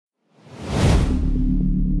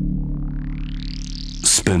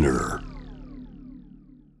Spinner.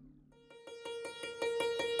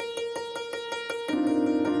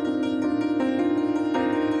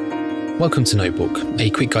 Welcome to Notebook, a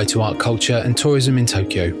quick guide to art, culture and tourism in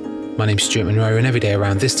Tokyo. My name's Stuart Monroe, and every day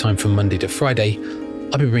around this time from Monday to Friday,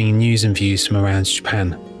 I'll be bringing news and views from around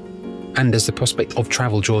Japan. And as the prospect of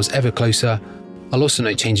travel draws ever closer, I'll also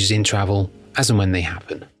note changes in travel as and when they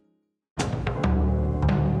happen.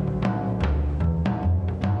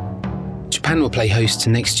 Japan will play host to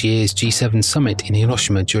next year's G7 summit in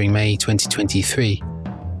Hiroshima during May 2023.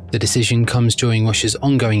 The decision comes during Russia's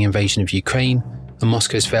ongoing invasion of Ukraine and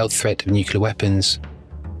Moscow's veiled threat of nuclear weapons.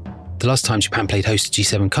 The last time Japan played host to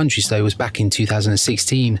G7 countries, though, was back in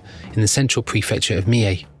 2016 in the central prefecture of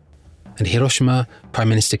Mie. And Hiroshima, Prime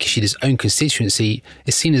Minister Kishida's own constituency,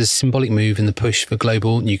 is seen as a symbolic move in the push for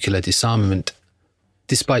global nuclear disarmament,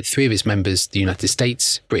 despite three of its members, the United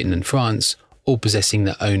States, Britain and France, all possessing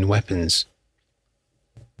their own weapons.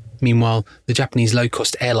 Meanwhile, the Japanese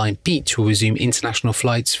low-cost airline Peach will resume international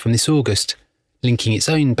flights from this August, linking its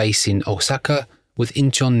own base in Osaka with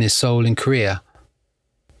Incheon near Seoul in Korea.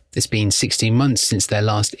 It's been 16 months since their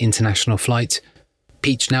last international flight.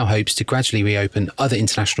 Peach now hopes to gradually reopen other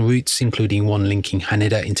international routes, including one linking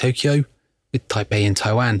Haneda in Tokyo with Taipei and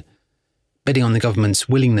Taiwan, betting on the government's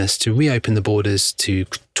willingness to reopen the borders to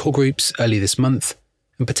tour groups early this month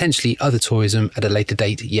and potentially other tourism at a later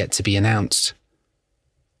date yet to be announced.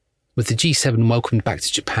 With the G7 welcomed back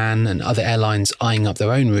to Japan and other airlines eyeing up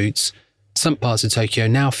their own routes, some parts of Tokyo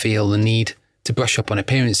now feel the need to brush up on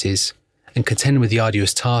appearances and contend with the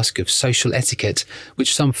arduous task of social etiquette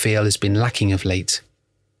which some feel has been lacking of late.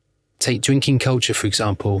 Take drinking culture, for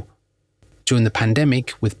example. During the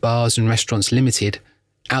pandemic, with bars and restaurants limited,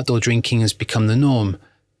 outdoor drinking has become the norm,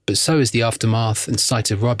 but so is the aftermath and sight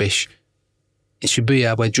of rubbish. In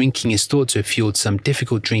Shibuya, where drinking is thought to have fueled some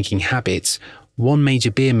difficult drinking habits, one major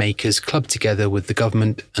beer makers clubbed together with the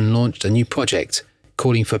government and launched a new project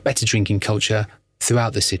calling for better drinking culture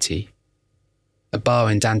throughout the city. A bar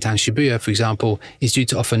in downtown Shibuya, for example, is due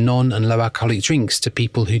to offer non- and low-alcoholic drinks to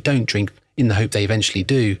people who don't drink in the hope they eventually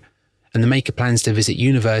do, and the maker plans to visit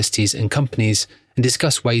universities and companies and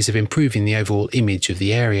discuss ways of improving the overall image of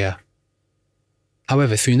the area.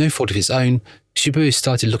 However, through no fault of its own, Shibuya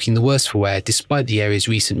started looking the worse for wear despite the area's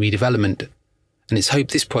recent redevelopment, and it's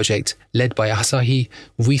hoped this project, led by Asahi,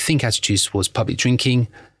 will rethink attitudes towards public drinking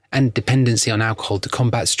and dependency on alcohol to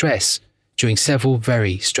combat stress during several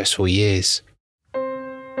very stressful years.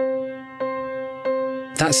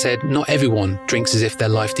 That said, not everyone drinks as if their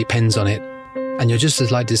life depends on it, and you're just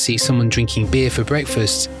as likely to see someone drinking beer for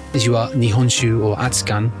breakfast as you are Nihonshu or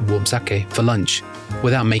Atsukan, warm sake, for lunch,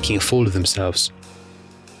 without making a fool of themselves.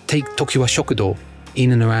 Take Tokiwa Shokudo,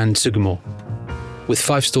 in and around Tsugumo. With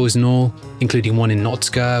 5 stores in all, including one in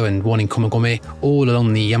Otsuka and one in Komagome, all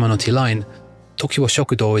along the Yamanote line, Tokiwa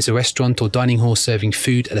Shokudo is a restaurant or dining hall serving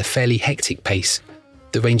food at a fairly hectic pace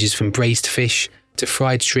that ranges from braised fish to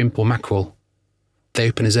fried shrimp or mackerel. They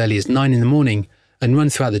open as early as 9 in the morning and run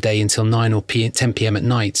throughout the day until 9 or 10 p.m. at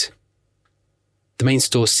night. The main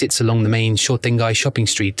store sits along the main Shotengai shopping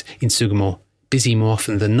street in Tsugumo, busy more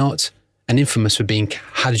often than not, and infamous for being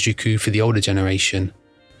Harajuku for the older generation.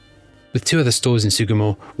 With 2 other stores in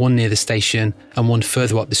Tsugumo, one near the station and one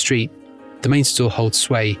further up the street, the main store holds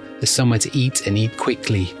sway as somewhere to eat and eat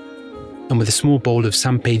quickly. And with a small bowl of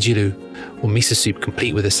sanpeijiru, or miso soup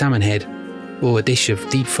complete with a salmon head, or a dish of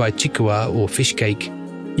deep-fried chikuwa or fish cake,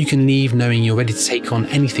 you can leave knowing you're ready to take on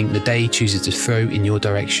anything the day chooses to throw in your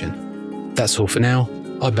direction. That's all for now.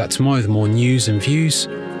 I'll be back tomorrow with more news and views.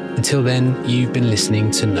 Until then, you've been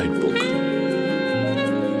listening to Notebook.